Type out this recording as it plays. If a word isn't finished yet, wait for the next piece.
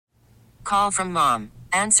Call from mom.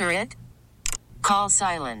 Answer it. Call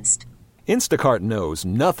silenced. Instacart knows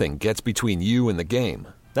nothing gets between you and the game.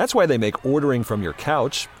 That's why they make ordering from your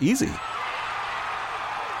couch easy.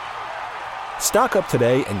 Stock up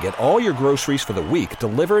today and get all your groceries for the week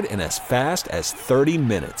delivered in as fast as 30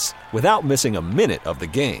 minutes without missing a minute of the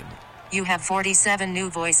game. You have 47 new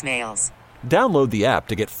voicemails. Download the app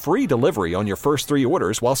to get free delivery on your first 3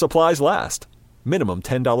 orders while supplies last. Minimum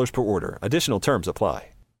 $10 per order. Additional terms apply.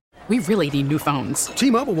 We really need new phones.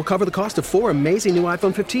 T-Mobile will cover the cost of 4 amazing new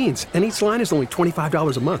iPhone 15s, and each line is only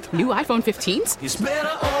 $25 a month. New iPhone 15s? It's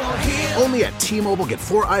better over here. Only at T-Mobile, get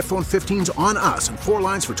 4 iPhone 15s on us and 4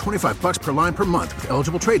 lines for $25 per line per month with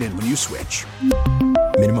eligible trade-in when you switch.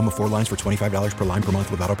 Minimum of 4 lines for $25 per line per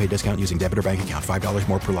month with autopay discount using debit or bank account. $5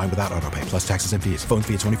 more per line without autopay, plus taxes and fees. Phone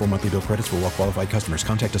fee at 24 monthly bill credits for well-qualified customers.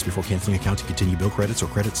 Contact us before canceling account to continue bill credits or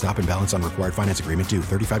credit stop and balance on required finance agreement due.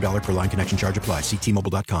 $35 per line connection charge applies. See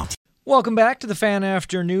T-Mobile.com. Welcome back to the Fan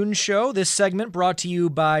Afternoon Show. This segment brought to you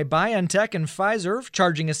by BioNTech and Pfizer.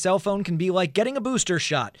 Charging a cell phone can be like getting a booster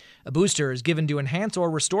shot. A booster is given to enhance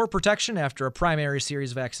or restore protection after a primary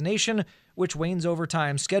series vaccination, which wanes over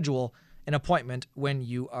time. Schedule an appointment when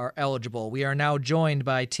you are eligible. We are now joined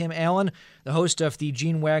by Tim Allen, the host of the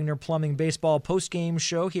Gene Wagner Plumbing Baseball postgame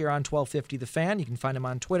show here on 1250 The Fan. You can find him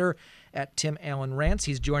on Twitter at Tim Allen Rants.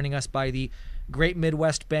 He's joining us by the Great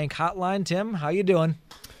Midwest Bank Hotline. Tim, how you doing?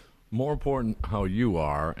 More important how you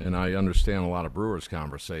are, and I understand a lot of Brewers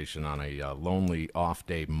conversation on a lonely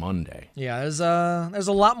off-day Monday. Yeah, there's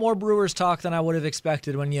a lot more Brewers talk than I would have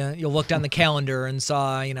expected when you looked on the calendar and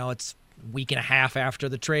saw, it's a week and a half after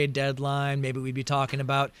the trade deadline. Maybe we'd be talking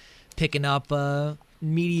about picking up a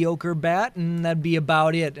mediocre bat, and that'd be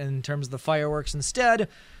about it in terms of the fireworks. Instead,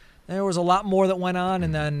 there was a lot more that went on,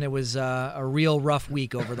 and then it was a real rough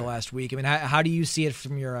week over the last week. I mean, how do you see it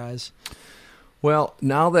from your eyes? Well,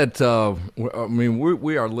 now that,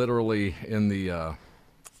 we are literally in the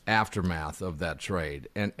aftermath of that trade,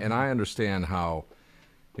 and I understand how,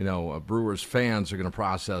 Brewers fans are going to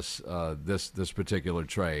process this particular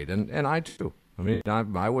trade, and I too. I mean,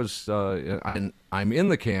 I'm in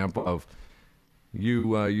the camp of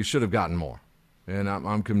you should have gotten more, and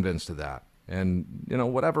I'm convinced of that. And,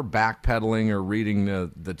 whatever backpedaling or reading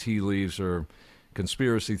the tea leaves or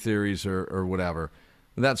conspiracy theories or whatever,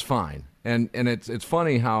 that's fine. And it's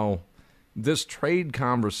funny how this trade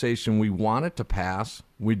conversation, we want it to pass,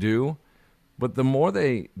 we do, but the more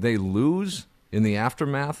they lose in the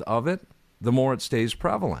aftermath of it, the more it stays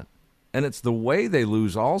prevalent. And it's the way they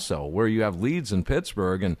lose also, where you have leads in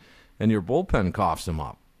Pittsburgh and your bullpen coughs them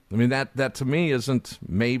up. I mean, that to me isn't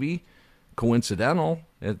maybe coincidental.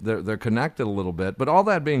 They're connected a little bit. But all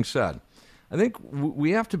that being said, I think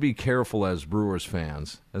we have to be careful as Brewers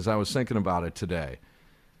fans, as I was thinking about it today,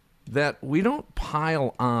 that we don't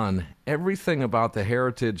pile on everything about the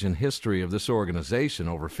heritage and history of this organization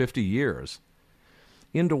over 50 years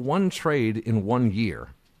into one trade in 1 year,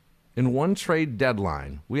 in one trade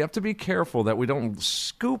deadline. We have to be careful that we don't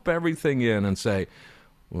scoop everything in and say,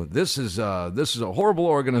 well, this is a horrible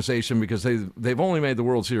organization because they've only made the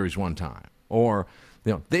World Series one time, or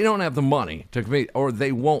they don't have the money to compete, or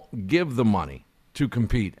they won't give the money to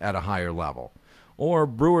compete at a higher level. Or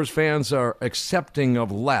Brewers fans are accepting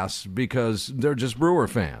of less because they're just Brewer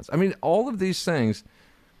fans. I mean, all of these things,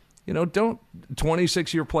 don't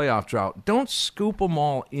 26-year playoff drought. Don't scoop them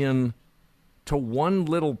all in to one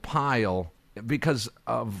little pile because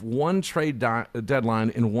of one trade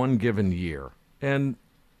deadline in one given year. And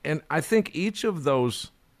I think each of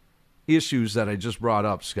those issues that I just brought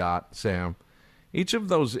up, Scott, Sam, each of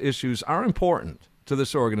those issues are important to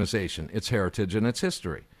this organization, its heritage and its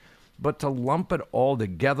history. But to lump it all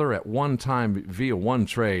together at one time via one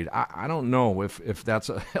trade, I don't know if that's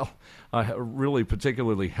a really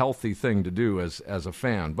particularly healthy thing to do as a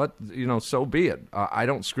fan. But, so be it. I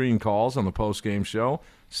don't screen calls on the post-game show.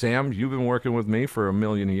 Sam, you've been working with me for a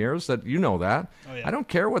million years. That that. Oh, yeah. I don't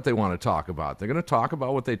care what they want to talk about. They're going to talk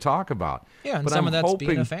about what they talk about. Yeah, and but some of that's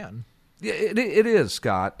being a fan. Yeah, it is,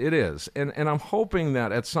 Scott. It is. And I'm hoping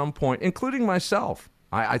that at some point, including myself,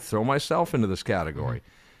 I throw myself into this category,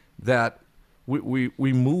 that we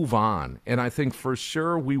move on. And I think for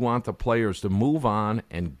sure we want the players to move on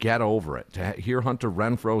and get over it. To hear Hunter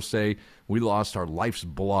Renfroe say, we lost our life's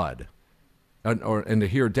blood. And to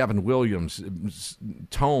hear Devin Williams'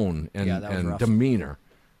 tone and demeanor.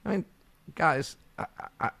 I mean, guys,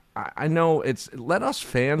 I know let us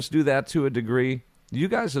fans do that to a degree. You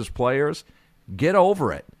guys as players, get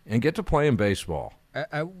over it and get to playing baseball.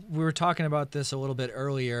 We were talking about this a little bit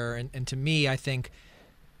earlier, and to me, I think,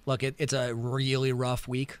 look, it's a really rough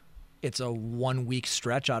week it's a 1 week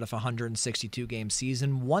stretch out of a 162 game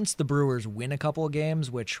season. Once the Brewers win a couple of games,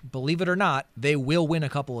 which, believe it or not, they will win a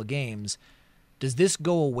couple of games, does this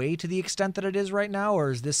go away to the extent that it is right now, or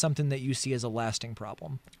is this something that you see as a lasting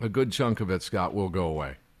problem? A good chunk of it, Scott, will go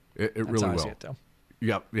away. It really will. I see it, though.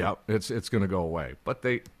 Yep. It's going to go away. But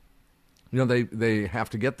they have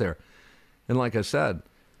to get there. And like I said,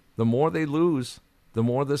 the more they lose, the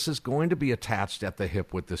more this is going to be attached at the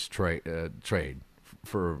hip with this trade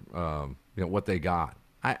for what they got.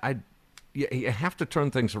 You have to turn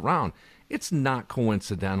things around. It's not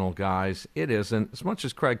coincidental, guys. It isn't. As much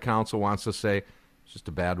as Craig Counsell wants to say, it's just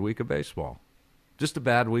a bad week of baseball. Just a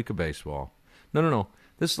bad week of baseball. No.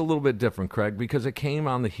 This is a little bit different, Craig, because it came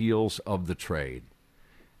on the heels of the trade.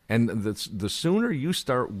 And the sooner you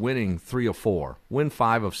start winning 3 of 4, win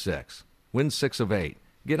 5 of 6, win 6 of 8,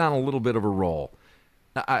 get on a little bit of a roll,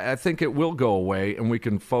 I think it will go away, and we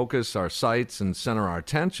can focus our sights and center our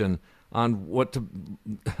attention on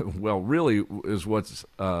really is what's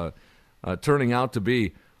turning out to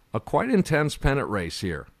be a quite intense pennant race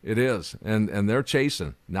here. It is, and they're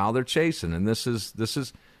chasing. Now they're chasing, and this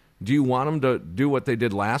is. Do you want them to do what they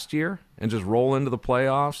did last year and just roll into the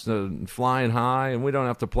playoffs, flying high, and we don't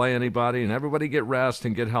have to play anybody, and everybody get rest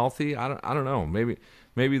and get healthy? I don't know.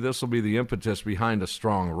 Maybe this will be the impetus behind a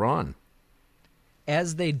strong run.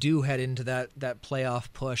 As they do head into that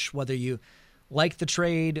playoff push, whether you like the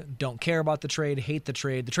trade, don't care about the trade, hate the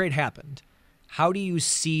trade happened. How do you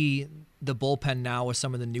see the bullpen now with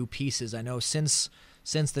some of the new pieces? I know since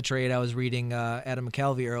the trade, I was reading Adam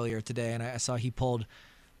McCalvey earlier today, and I saw he pulled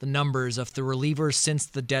the numbers of the relievers since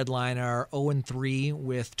the deadline are 0-3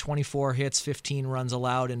 with 24 hits, 15 runs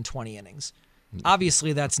allowed in 20 innings.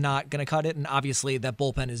 Obviously, that's not going to cut it, and obviously that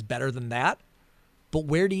bullpen is better than that. But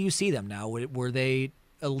where do you see them now? Were they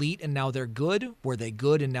elite and now they're good? Were they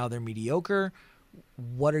good and now they're mediocre?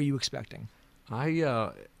 What are you expecting?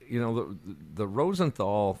 The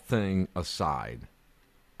Rosenthal thing aside,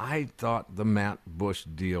 I thought the Matt Bush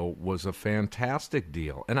deal was a fantastic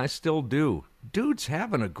deal, and I still do. Dude's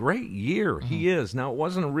having a great year. Mm-hmm. He is. Now, it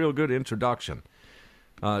wasn't a real good introduction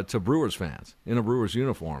to Brewers fans in a Brewers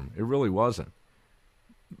uniform. It really wasn't.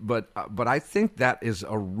 But I think that is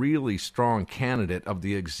a really strong candidate of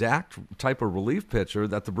the exact type of relief pitcher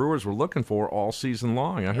that the Brewers were looking for all season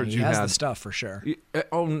long. I heard he has the stuff for sure.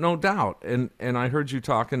 Oh, no doubt. And I heard you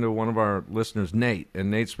talking to one of our listeners, Nate, and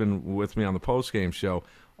Nate's been with me on the postgame show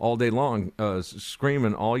all day long,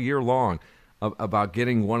 screaming all year long about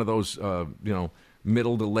getting one of those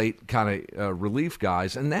middle to late kind of relief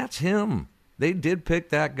guys, and that's him. They did pick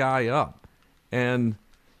that guy up, and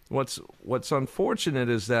What's unfortunate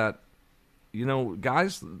is that,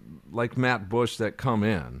 guys like Matt Bush that come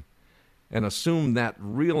in and assume that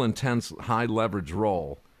real intense high leverage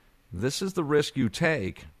role, this is the risk you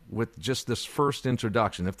take with just this first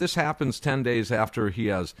introduction. If this happens 10 days after he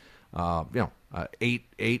has, 8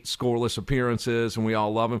 scoreless appearances and we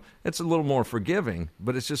all love him, it's a little more forgiving,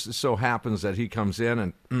 but it just so happens that he comes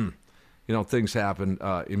in and, things happen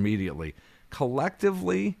immediately.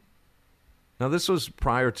 Collectively, now, this was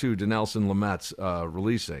prior to Dinelson Lamet's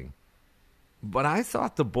releasing, but I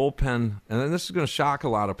thought the bullpen, and this is going to shock a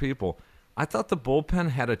lot of people, I thought the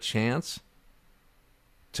bullpen had a chance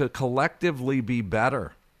to collectively be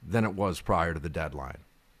better than it was prior to the deadline.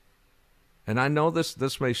 And I know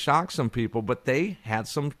this may shock some people, but they had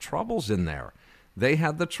some troubles in there. They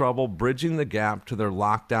had the trouble bridging the gap to their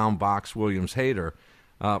lockdown box Williams-Hader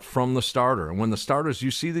from the starter. And when the starters,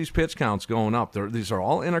 you see these pitch counts going up. These are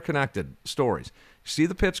all interconnected stories. You see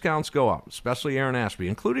the pitch counts go up, especially Aaron Ashby,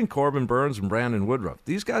 including Corbin Burns and Brandon Woodruff.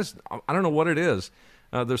 These guys, I don't know what it is.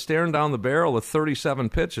 They're staring down the barrel of 37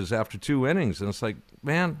 pitches after 2 innings. And it's like,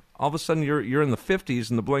 man, all of a sudden you're in the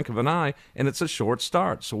 50s in the blink of an eye, and it's a short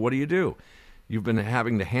start. So what do? You've been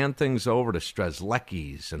having to hand things over to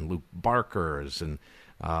Strzelecki's and Luke Barker's and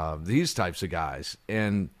these types of guys.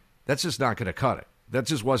 And that's just not going to cut it. That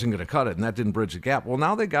just wasn't going to cut it, and that didn't bridge the gap. Well,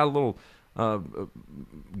 now they got a little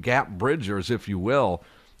gap bridgers, if you will,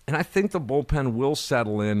 and I think the bullpen will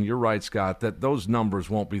settle in. You're right, Scott, that those numbers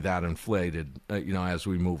won't be that inflated, as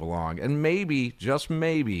we move along. And maybe, just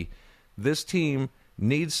maybe, this team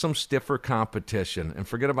needs some stiffer competition. And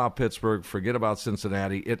forget about Pittsburgh, forget about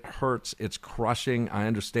Cincinnati. It hurts. It's crushing. I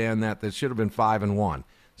understand that. They should have been 5-1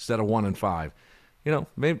 instead of 1-5.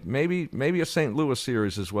 Maybe a St. Louis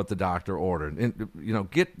series is what the doctor ordered. And,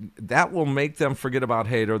 that will make them forget about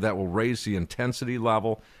Hader. That will raise the intensity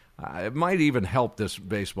level. It might even help this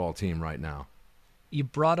baseball team right now. You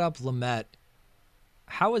brought up Lamet.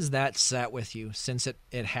 How has that sat with you since it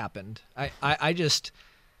happened?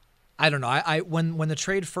 I I don't know. I when the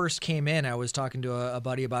trade first came in, I was talking to a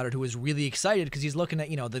buddy about it who was really excited because he's looking at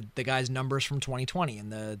the guy's numbers from 2020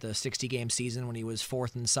 and the 60-game season when he was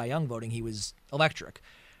fourth in Cy Young voting. He was electric.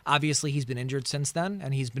 Obviously, he's been injured since then,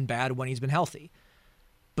 and he's been bad when he's been healthy.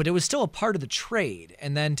 But it was still a part of the trade,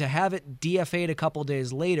 and then to have it DFA'd a couple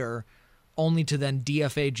days later, only to then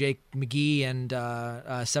DFA Jake McGee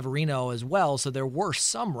and Severino as well. So there were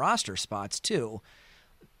some roster spots too.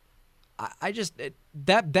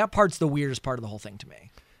 That part's the weirdest part of the whole thing to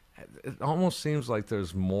me. It almost seems like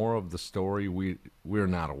there's more of the story we're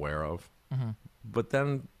not aware of. Mm-hmm. But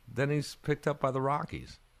then he's picked up by the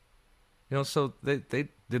Rockies. So they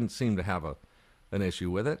didn't seem to have an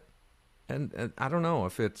issue with it. And I don't know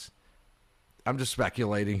if I'm just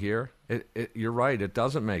speculating here. You're right. It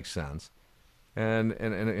doesn't make sense. And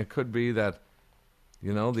it could be that,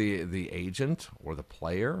 the agent or the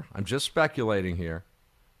player, I'm just speculating here,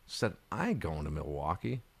 said, I ain't going to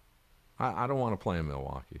Milwaukee. I don't want to play in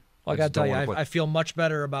Milwaukee. Well, I got to tell you, I feel much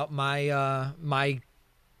better about my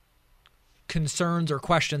concerns or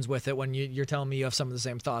questions with it when you're telling me you have some of the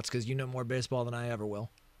same thoughts because you know more baseball than I ever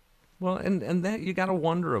will. Well, and that you got to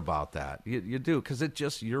wonder about that. You do,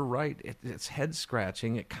 because you're right. It's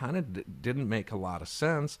head-scratching. It kind of didn't make a lot of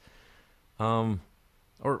sense. Or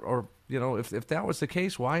if that was the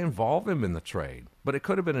case, why involve him in the trade? But it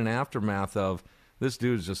could have been an aftermath of, this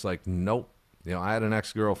dude's just like, nope. I had an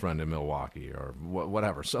ex-girlfriend in Milwaukee or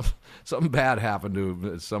whatever. Something bad happened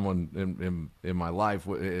to someone in my life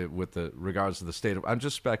with the regards to the state of. I'm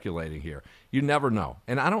just speculating here. You never know,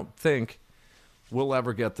 and I don't think we'll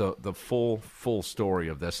ever get the full story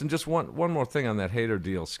of this. And just one more thing on that Hader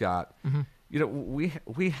deal, Scott. Mm-hmm.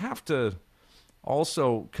 We have to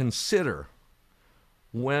also consider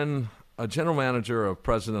when a general manager or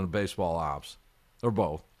president of baseball ops, or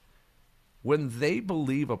both, when they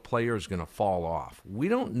believe a player is going to fall off, we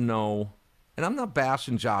don't know. And I'm not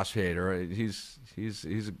bashing Josh Hader.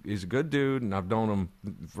 He's a good dude, and I've known him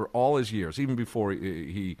for all his years, even before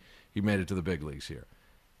he made it to the big leagues here.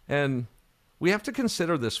 And we have to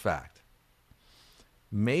consider this fact.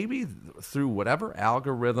 Maybe through whatever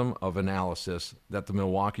algorithm of analysis that the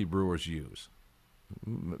Milwaukee Brewers use,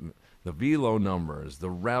 the velo numbers, the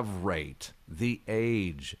rev rate, the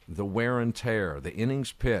age, the wear and tear, the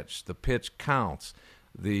innings pitched, the pitch counts,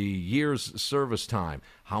 the year's service time,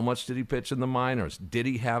 how much did he pitch in the minors, did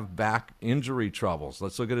he have back injury troubles,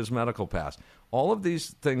 let's look at his medical past. All of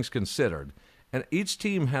these things considered, and each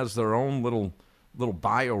team has their own little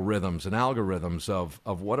biorhythms and algorithms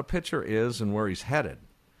of what a pitcher is and where he's headed.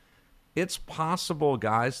 It's possible,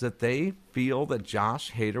 guys, that they feel that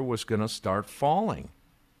Josh Hader was going to start falling.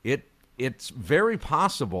 It's very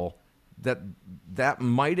possible that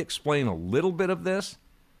might explain a little bit of this.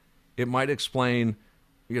 It might explain,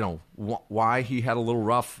 why he had a little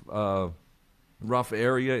rough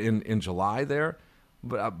area in July there.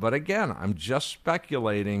 But again, I'm just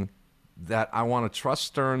speculating that I want to trust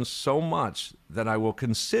Stearns so much that I will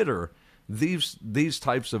consider these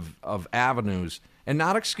types of avenues, and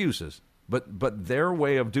not excuses, but their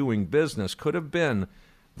way of doing business could have been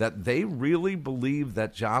that they really believed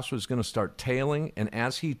that Josh was going to start tailing, and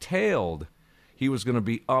as he tailed, he was going to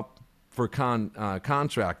be up for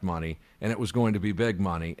contract money, and it was going to be big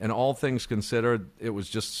money. And all things considered, it was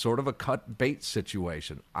just sort of a cut bait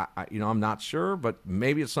situation. I'm not sure, but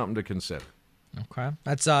maybe it's something to consider. Okay.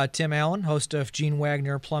 That's Tim Allen, host of Gene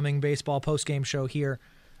Wagner Plumbing Baseball postgame show here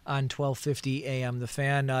on 1250 AM The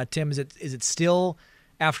Fan. Tim, is it still,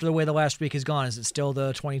 after the way the last week has gone, is it still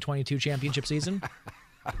the 2022 championship season?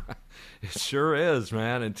 It sure is,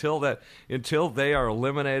 man. Until they are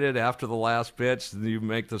eliminated after the last pitch, you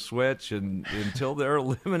make the switch, and until they're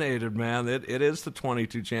eliminated, man, it is the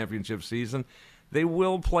 22 championship season. They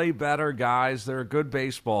will play better, guys. They're a good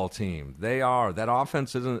baseball team. They are. That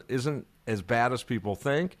offense isn't as bad as people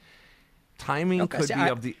think. Timing could be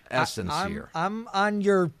of the essence here. I'm on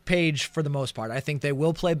your page for the most part. I think they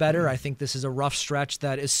will play better. I think this is a rough stretch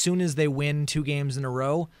that as soon as they win 2 games in a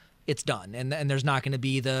row, it's done. And there's not going to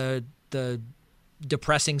be the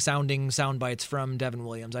depressing sounding sound bites from Devin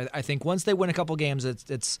Williams. I think once they win a couple games,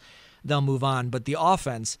 they'll move on. But the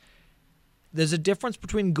offense, there's a difference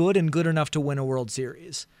between good and good enough to win a World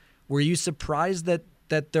Series. Were you surprised that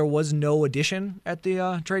there was no addition at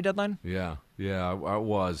the trade deadline? Yeah, I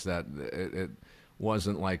was. That it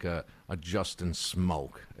wasn't like a Justin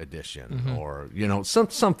Smoke addition, or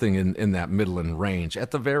something in that Midland range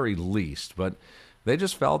at the very least. But they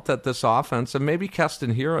just felt that this offense, and maybe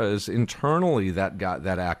Keston Hiura is internally that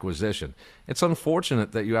acquisition. It's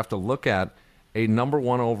unfortunate that you have to look at your number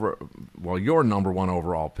one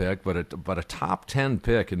overall pick, but a top 10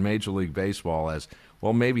 pick in Major League Baseball as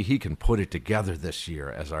well, maybe he can put it together this year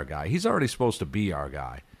as our guy. He's already supposed to be our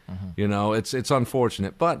guy. You know, it's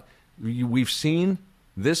unfortunate. But we've seen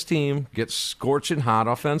this team get scorching hot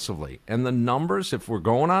offensively. And the numbers, if we're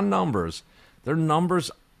going on numbers, their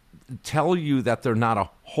numbers tell you that they're not a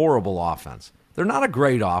horrible offense. They're not a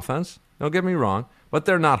great offense. Don't get me wrong. But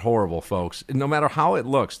they're not horrible, folks. No matter how it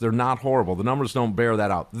looks, they're not horrible. The numbers don't bear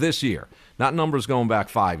that out this year. Not numbers going back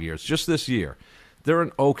 5 years, just this year. They're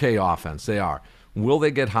an okay offense. They are. Will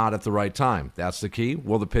they get hot at the right time? That's the key.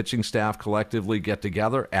 Will the pitching staff collectively get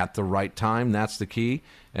together at the right time? That's the key.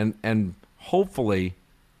 And hopefully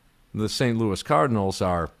the St. Louis Cardinals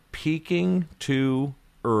are peaking too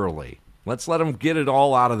early. Let's let them get it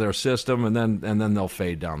all out of their system, and then they'll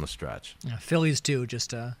fade down the stretch. Yeah, Phillies, too,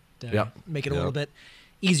 just make it a little bit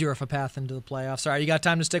easier of a path into the playoffs. All right, you got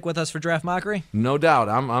time to stick with us for Draft Mockery? No doubt.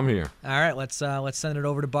 I'm here. All right, let's send it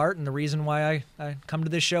over to Bart and the reason why I come to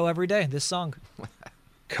this show every day, this song.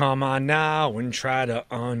 Come on now and try to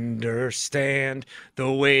understand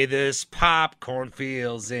the way this popcorn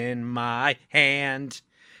feels in my hand.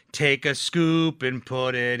 Take a scoop and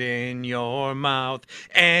put it in your mouth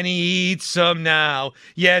and eat some now.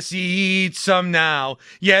 Yes, eat some now.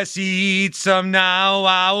 Yes, eat some now.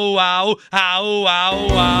 Ow, ow, ow, ow,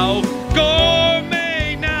 ow.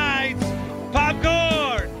 Gourmet nights,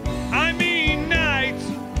 popcorn. I mean nights,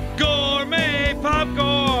 gourmet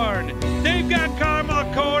popcorn. They've got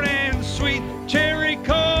caramel corn and sweet cherry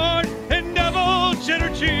corn and double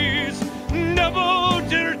cheddar cheese. Double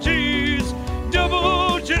cheddar cheese.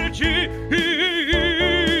 Double cheddar cheese.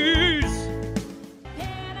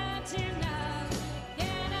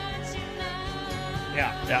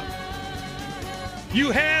 Yeah.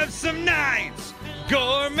 You have some nights,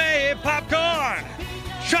 gourmet popcorn.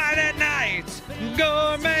 Try that nights,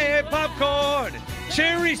 gourmet popcorn.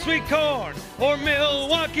 Cherry sweet corn or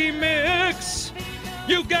Milwaukee mix.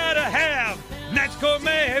 You gotta have nice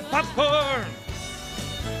gourmet popcorn.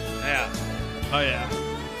 Yeah. Oh, yeah.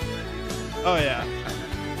 Oh, yeah.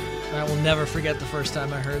 I will never forget the first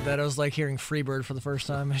time I heard that. I was like hearing Freebird for the first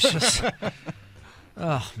time. It's just,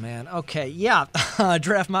 oh, man. Okay, yeah.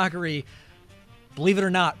 Draft Mockery, believe it or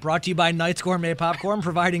not, brought to you by Knight's Gourmet Popcorn,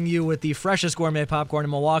 providing you with the freshest gourmet popcorn in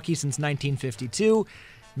Milwaukee since 1952.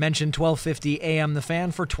 Mention 1250 AM The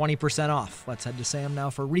Fan for 20% off. Let's head to Sam now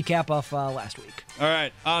for a recap of last week. All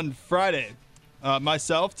right, on Friday,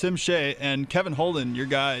 myself, Tim Shea, and Kevin Holden, your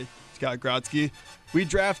guy, Scott Grodsky, we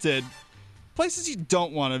drafted places you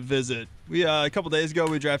don't want to visit. We a couple days ago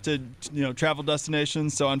we drafted travel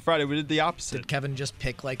destinations. So on Friday we did the opposite. Did Kevin just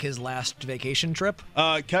pick like his last vacation trip?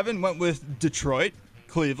 Kevin went with Detroit,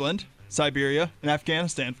 Cleveland, Siberia, and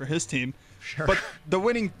Afghanistan for his team. Sure. But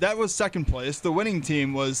that was second place. The winning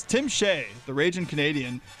team was Tim Shea, the raging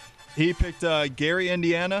Canadian. He picked Gary,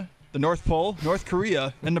 Indiana, the North Pole, North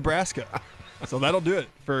Korea, and Nebraska. So that'll do it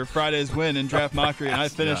for Friday's win in Draft Mockery. And I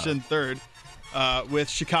finished in third. With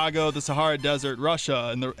Chicago, the Sahara Desert, Russia,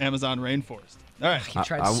 and the Amazon rainforest. All right. He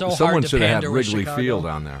tried so hard someone to should have had pander with Wrigley Chicago. Field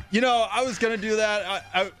on there. I was going to do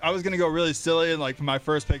that. I was going to go really silly. And like for my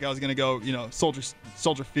first pick, I was going to go,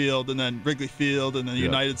 Soldier Field and then Wrigley Field and then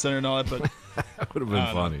United Center and all that. But that would have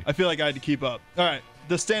been funny. I feel like I had to keep up. All right.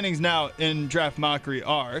 The standings now in Draft Mockery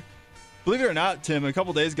are, believe it or not, Tim, a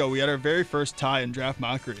couple days ago, we had our very first tie in Draft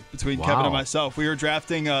Mockery between Kevin and myself. We were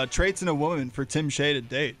drafting traits in a woman for Tim Shea to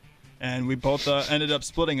date. And we both ended up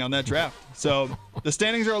splitting on that draft. So the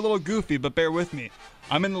standings are a little goofy, but bear with me.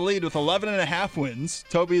 I'm in the lead with 11.5 wins.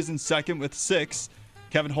 Toby is in second with 6.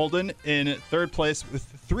 Kevin Holden in third place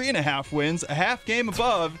with 3.5 wins, a half game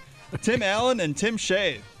above Tim Allen and Tim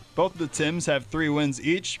Shea. Both of the Tims have 3 wins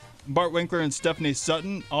each. Bart Winkler and Stephanie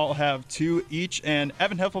Sutton all have 2 each. And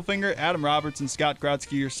Evan Heffelfinger, Adam Roberts, and Scott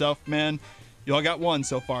Grodsky, yourself, man, you all got 1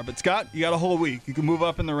 so far. But Scott, you got a whole week. You can move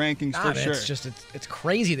up in the rankings for sure. It's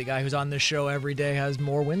crazy. The guy who's on this show every day has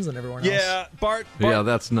more wins than everyone else. Yeah, Bart. Yeah,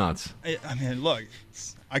 that's nuts. I mean, look,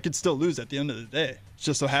 I could still lose at the end of the day. It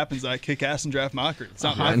just so happens that I kick ass in Draft Mockery. It's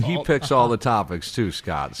not my fault. And he picks all the topics too,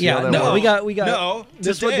 Scott. See yeah, no, we got. No,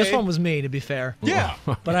 this one was me, to be fair. Yeah,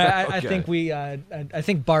 but I think I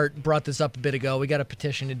think Bart brought this up a bit ago. We got a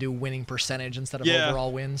petition to do winning percentage instead of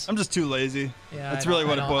overall wins. I'm just too lazy. Yeah, that's really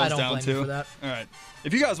what it boils down to. You for that. All right.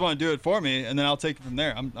 If you guys want to do it for me, and then I'll take it from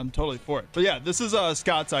there. I'm totally for it. But yeah, this is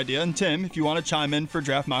Scott's idea. And Tim, if you want to chime in for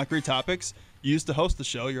Draft Mockery topics, you used to host the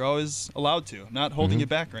show. You're always allowed to. I'm not holding you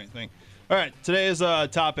back or anything. All right, today's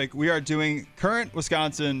topic, we are doing current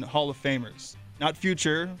Wisconsin Hall of Famers. Not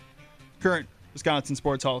future, current Wisconsin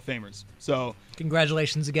Sports Hall of Famers. So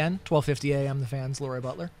congratulations again, 1250 AM, the fans, Leroy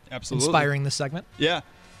Butler. Absolutely. Inspiring this segment. Yeah.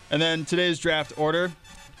 And then today's draft order,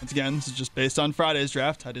 Once again, this is just based on Friday's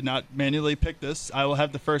draft. I did not manually pick this. I will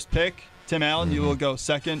have the first pick. Tim Allen, you will go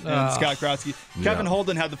second, and Scott Grodsky. Kevin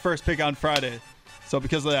Holden had the first pick on Friday. So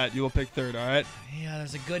because of that, you will pick third, all right? Yeah,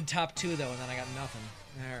 there's a good top 2, though, and then I got nothing.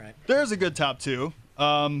 All right. There's a good top 2,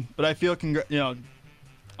 but I feel, I'm going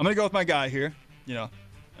to go with my guy here.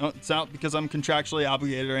 It's not because I'm contractually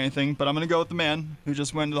obligated or anything, but I'm going to go with the man who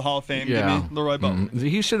just went to the Hall of Fame. Yeah. Give me Leroy Butler.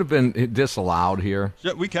 He should have been disallowed here.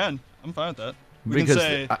 Yeah, we can. I'm fine with that.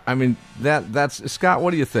 Because that's Scott. What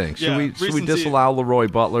do you think? Should we disallow Leroy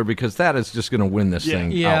Butler because that is just going to win this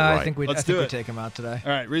thing? Yeah, outright. I think we take him out today.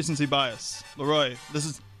 All right, recency bias. Leroy. This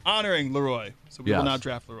is honoring Leroy, so we will not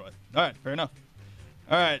draft Leroy. All right, fair enough.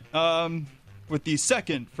 All right, with the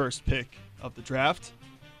first pick of the draft,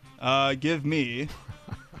 give me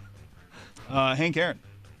Hank Aaron.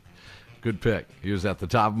 Good pick. He was at the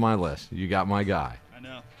top of my list. You got my guy. I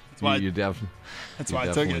know. That's why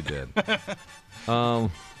I took it. Did.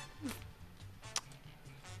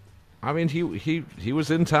 I mean, he was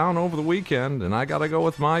in town over the weekend, and I got to go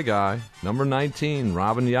with my guy, number 19,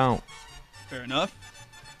 Robin Yount. Fair enough.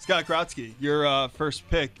 Scott Grodsky, your first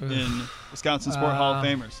pick in Wisconsin Sport Hall of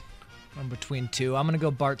Famers. I'm between 2. I'm going to go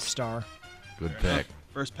Bart Starr. Good pick.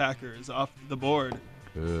 First Packer is off the board.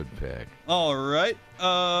 Good pick. All right.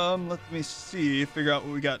 Let me see. Figure out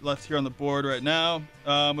what we got left here on the board right now.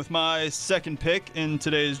 With my second pick in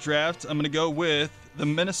today's draft, I'm going to go with the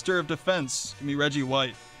Minister of Defense. Give me Reggie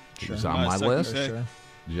White. Sure. He's on my list. Sure.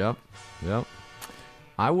 Yep.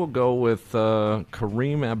 I will go with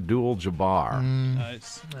Kareem Abdul-Jabbar.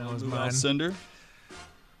 Nice. That was mine. Cinder.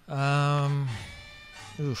 That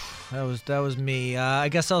was me. I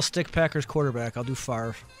guess I'll stick Packers quarterback. I'll do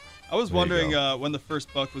Favre. I was wondering when the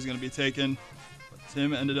first buck was going to be taken, but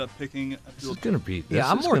Tim ended up picking. This is going to be.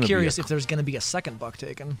 I'm more curious if there's going to be a second buck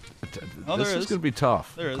taken. This is going to be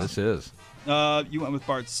tough. There is. This is. You went with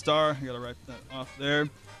Bart Starr. I got to write that off there.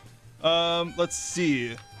 Let's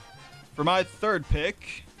see. For my third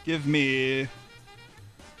pick, give me.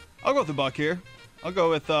 I'll go with the buck here. I'll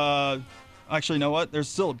go with. Actually, you know what? There's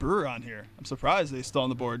still a Brewer on here. I'm surprised they're still on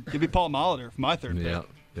the board. Give me Paul Molitor for my third pick.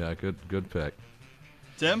 Yeah, good pick.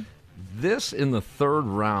 Tim? This in the third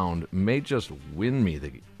round may just win me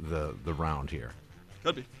the round here.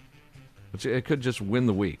 Could be. It could just win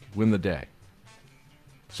the week, win the day.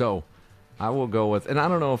 So I will go with, and I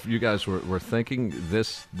don't know if you guys were thinking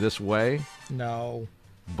this way. No.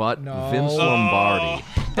 But no. Vince Lombardi.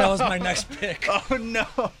 That was my next pick. Oh, no.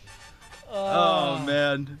 Oh,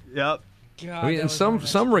 man. Yep. God, I mean, in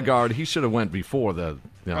some regard, he should have went before the,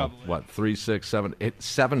 3, 6, 7,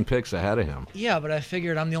 7 picks ahead of him. Yeah, but I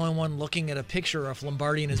figured I'm the only one looking at a picture of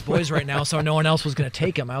Lombardi and his boys right now, so no one else was going to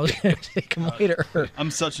take him. I was going to take him later. I'm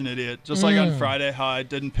such an idiot. Just like on Friday, how I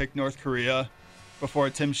didn't pick North Korea before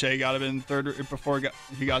Tim Shea got it in third. Before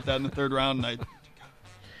he got that in the third round, and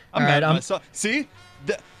I'm mad at myself. See.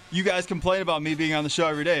 You guys complain about me being on the show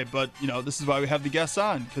every day, but, this is why we have the guests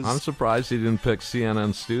on. Cause I'm surprised he didn't pick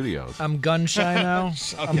CNN Studios. I'm gun shy now.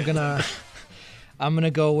 Okay. I'm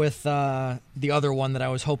gonna go with the other one that I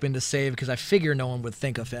was hoping to save because I figure no one would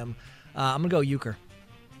think of him. I'm going to go Euchre.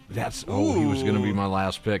 He was going to be my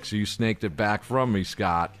last pick, so you snaked it back from me,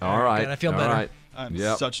 Scott. All right. I feel better. Right. I'm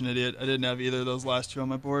such an idiot. I didn't have either of those last two on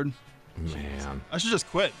my board. Man. I should just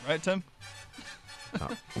quit, right, Tim?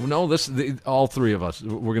 No, all three of us,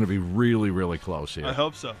 we're going to be really, really close here. I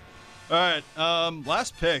hope so. All right,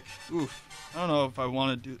 last pick. Oof. I don't know if I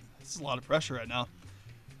want to do – this is a lot of pressure right now.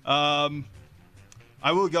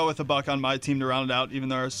 I will go with a buck on my team to round it out, even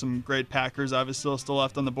though there are some great Packers obviously still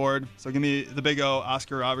left on the board. So give me the big O,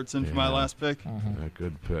 Oscar Robertson, for my last pick. A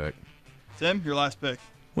good pick. Tim, your last pick.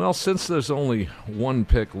 Well, since there's only one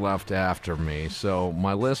pick left after me, so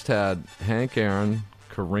my list had Hank Aaron,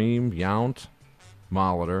 Kareem, Yount,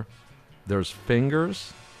 Molitor. There's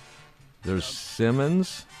Fingers. There's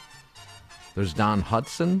Simmons. There's Don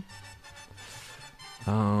Hudson.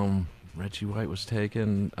 Reggie White was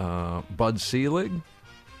taken. Bud Selig.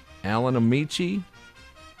 Alan Amici.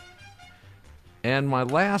 And my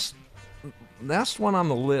last one on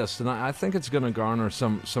the list, and I think it's going to garner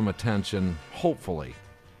some attention, hopefully,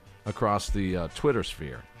 across the Twitter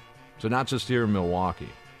sphere. So not just here in Milwaukee.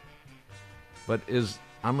 But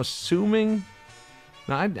I'm assuming...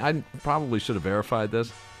 Now, I probably should have verified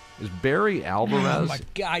this. Is Barry Alvarez? Oh, my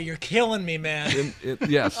God, you're killing me, man.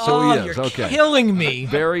 Yes, so he is. You're killing me.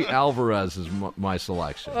 Barry Alvarez is my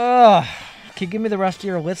selection. Can you give me the rest of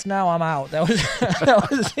your list now? I'm out. That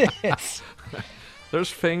was it. There's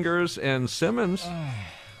Fingers and Simmons.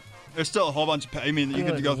 There's still a whole bunch of. I mean, you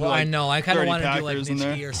could go through. I know. I kind of 30 want to do like Packers in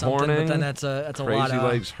there. Mitchie or something, but then that's a Crazy lot of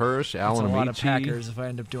Legs Hirsch, Alan that's a lot of Amici. Packers if I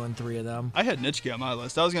end up doing 3 of them. I had Nitschke on my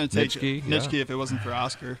list. I was going to take Nitschke if it wasn't for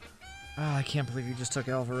Oscar. Oh, I can't believe you just took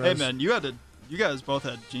Alvarez. Hey man, you guys both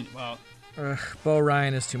had wow. Bo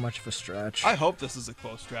Ryan is too much of a stretch. I hope this is a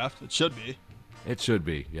close draft. It should be. It should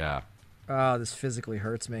be, yeah. Oh, this physically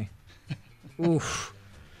hurts me. Oof.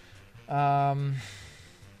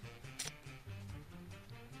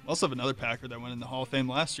 Also have another Packer that went in the Hall of Fame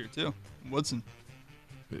last year too, Woodson.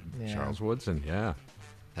 Yeah. Charles Woodson, yeah.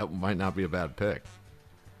 That might not be a bad pick.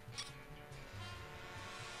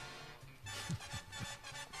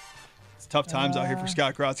 It's tough times out here for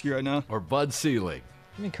Scott Grodsky right now. Or Bud Selig.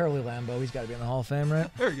 I mean, Curly Lambeau, he's got to be in the Hall of Fame, right?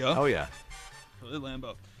 There you go. Oh, yeah. Curly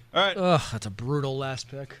Lambeau. All right. Ugh, that's a brutal last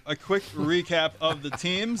pick. A quick recap of the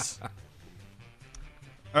teams.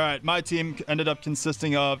 All right, my team ended up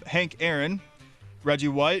consisting of Hank Aaron, Reggie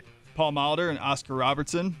White, Paul Molitor, and Oscar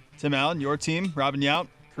Robertson. Tim Allen, your team, Robin Yount,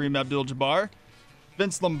 Kareem Abdul-Jabbar,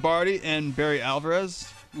 Vince Lombardi, and Barry Alvarez.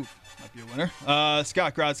 Ooh, might be a winner.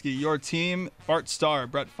 Scott Grodsky, your team, Bart Starr,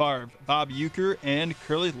 Brett Favre, Bob Uecker, and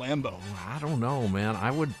Curly Lambeau. I don't know, man.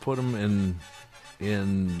 I would put him in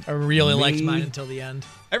I really liked mine until the end.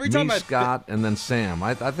 Every time Scott, and then Sam.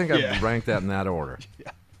 I think I'd rank that in that order.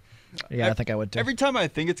 Yeah, I think I would too. Every time I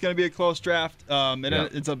think it's going to be a close draft,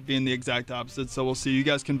 it ends up being the exact opposite. So we'll see. You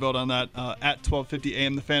guys can vote on that at 12:50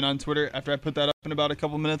 a.m. The Fan on Twitter after I put that up in about a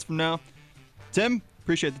couple minutes from now. Tim,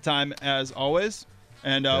 appreciate the time as always,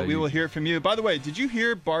 and we will hear from you. By the way, did you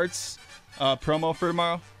hear Bart's promo for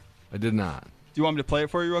tomorrow? I did not. Do you want me to play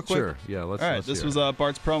it for you real quick? Sure. Yeah, let's. All right, let's this hear was it.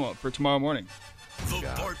 Bart's promo for tomorrow morning. The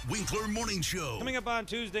Bart Winkler Morning Show. Coming up on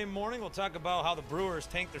Tuesday morning, we'll talk about how the Brewers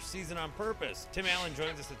tanked their season on purpose. Tim Allen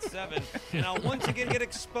joins us at 7. And I'll once again get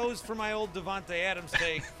exposed for my old Devontae Adams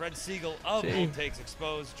take. Fred Siegel of Old Takes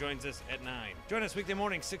Exposed joins us at 9. Join us weekday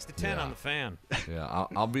morning, 6 to 10 on The Fan. Yeah,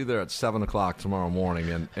 I'll be there at 7 o'clock tomorrow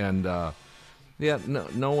morning, and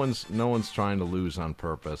no one's trying to lose on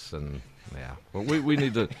purpose, and yeah, but we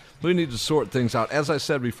need to sort things out. As I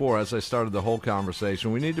said before, as I started the whole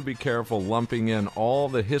conversation, we need to be careful lumping in all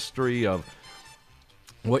the history of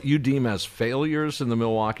what you deem as failures in the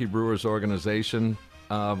Milwaukee Brewers organization.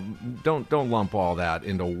 Don't lump all that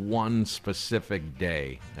into one specific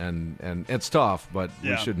day, and it's tough, but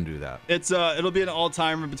we shouldn't do that. It'll be an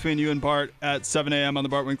all-timer between you and Bart at 7 a.m. on the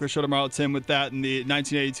Bart Winkler Show tomorrow, Tim, with that and the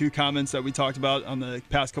 1982 comments that we talked about on the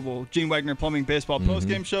past couple Gene Wagner Plumbing Baseball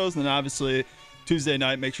postgame shows, and then obviously Tuesday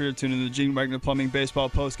night, make sure to tune in to the Gene Wagner Plumbing Baseball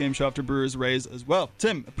postgame show after Brewers Rays as well.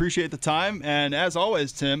 Tim, appreciate the time, and as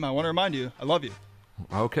always, Tim, I want to remind you, I love you.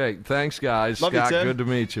 Okay, thanks, guys. Love Scott, you, Tim. good to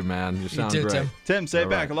meet you, man. You sound too, great. Tim. Tim, say it All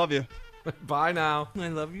back. right. I love you. Bye now. I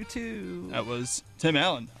love you too. That was Tim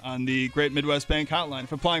Allen on the Great Midwest Bank hotline.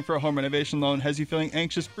 If applying for a home renovation loan has you feeling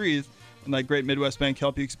anxious, breathe, and let Great Midwest Bank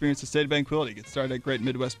help you experience the state of tranquility. Get started at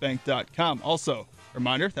greatmidwestbank.com. Also,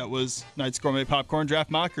 reminder, that was Knight's Gourmet Popcorn Draft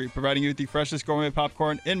Mockery, providing you with the freshest gourmet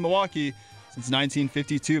popcorn in Milwaukee since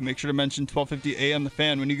 1952. Make sure to mention 12:50 a.m. The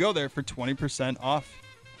Fan when you go there for 20% off.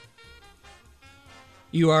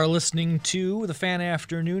 You are listening to the Fan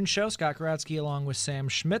Afternoon Show. Scott Grodsky along with Sam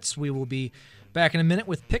Schmitz. We will be back in a minute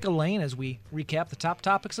with Pick a Lane as we recap the top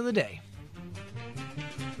topics of the day.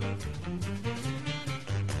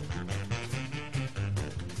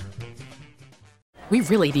 We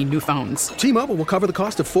really need new phones. T-Mobile will cover the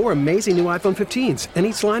cost of 4 amazing new iPhone 15s, and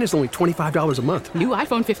each line is only $25 a month. New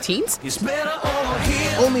iPhone 15s? It's better over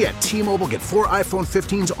here. Only at T-Mobile, get 4 iPhone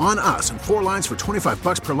 15s on us and 4 lines for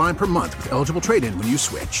 $25 per line per month with eligible trade-in when you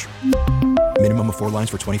switch. Minimum of 4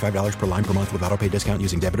 lines for $25 per line per month with autopay discount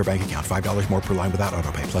using debit or bank account. $5 more per line without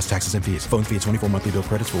autopay, plus taxes and fees. Phone fee at 24 monthly bill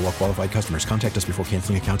credits for well-qualified customers. Contact us before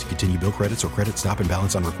canceling account to continue bill credits or credit stop and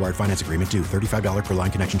balance on required finance agreement due. $35 per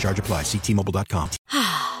line connection charge applies. See T-Mobile.com.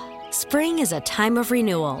 Spring is a time of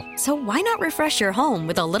renewal, so why not refresh your home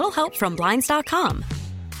with a little help from Blinds.com?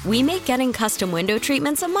 We make getting custom window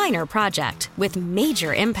treatments a minor project with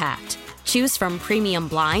major impact. Choose from premium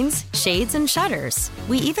blinds, shades, and shutters.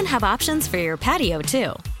 We even have options for your patio,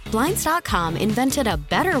 too. Blinds.com invented a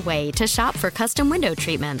better way to shop for custom window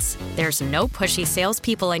treatments. There's no pushy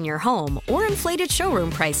salespeople in your home or inflated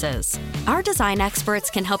showroom prices. Our design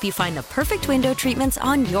experts can help you find the perfect window treatments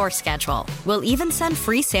on your schedule. We'll even send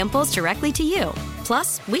free samples directly to you.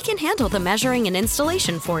 Plus, we can handle the measuring and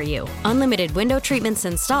installation for you. Unlimited window treatments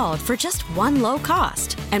installed for just one low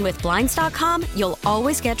cost. And with Blinds.com, you'll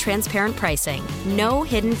always get transparent pricing. No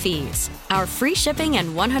hidden fees. Our free shipping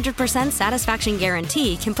and 100% satisfaction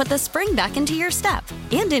guarantee can put the spring back into your step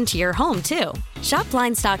and into your home, too. Shop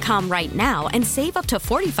Blinds.com right now and save up to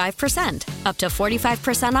 45%. Up to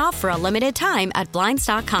 45% off for a limited time at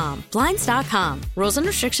Blinds.com. Blinds.com. Rules and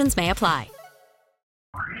restrictions may apply.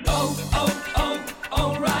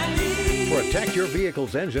 O'Reilly. Protect your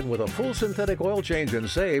vehicle's engine with a full synthetic oil change and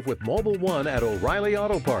save with Mobile One at O'Reilly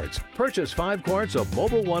Auto Parts. Purchase 5 quarts of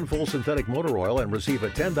Mobile One full synthetic motor oil and receive a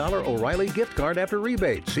 $10 O'Reilly gift card after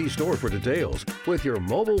rebate. See store for details. With your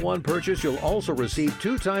Mobile One purchase, you'll also receive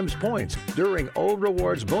 2 times points during O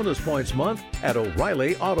Rewards Bonus Points Month at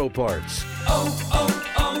O'Reilly Auto Parts.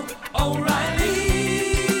 O'Reilly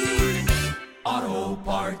Auto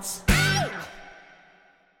Parts.